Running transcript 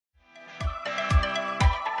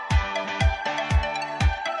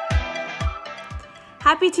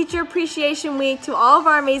Happy Teacher Appreciation Week to all of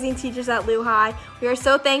our amazing teachers at LuHi. We are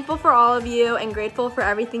so thankful for all of you and grateful for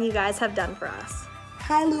everything you guys have done for us.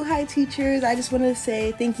 Hi LuHi teachers, I just wanted to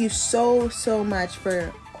say thank you so much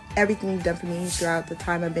for everything you've done for me throughout the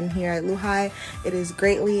time I've been here at LuHi. It is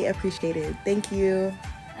greatly appreciated. Thank you.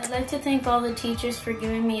 I'd like to thank all the teachers for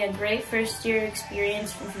giving me a great first year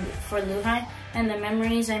experience for LuHi, and the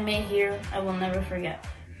memories I made here I will never forget.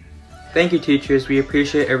 Thank you teachers, we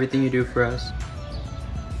appreciate everything you do for us.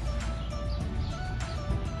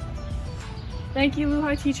 Thank you,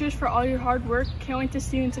 LuHi teachers, for all your hard work. Can't wait to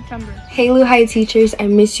see you in September. Hey, LuHi teachers, I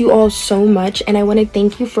miss you all so much, and I want to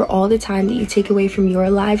thank you for all the time that you take away from your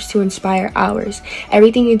lives to inspire ours.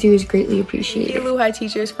 Everything you do is greatly appreciated. Thank you, LuHi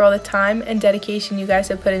teachers, for all the time and dedication you guys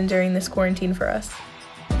have put in during this quarantine for us.